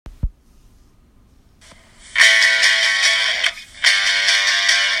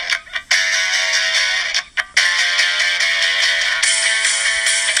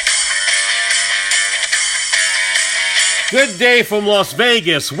Good day from Las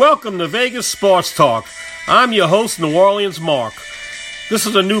Vegas. Welcome to Vegas Sports Talk. I'm your host, New Orleans Mark. This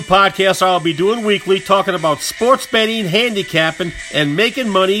is a new podcast I'll be doing weekly, talking about sports betting, handicapping, and making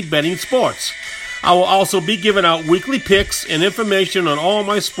money betting sports. I will also be giving out weekly picks and information on all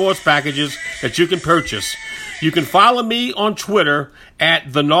my sports packages that you can purchase. You can follow me on Twitter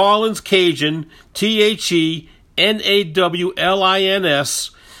at The New Orleans Cajun,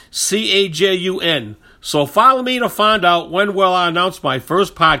 TheNawlinsCajun. So follow me to find out when will I announce my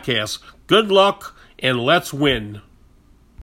first podcast. Good luck, and let's win.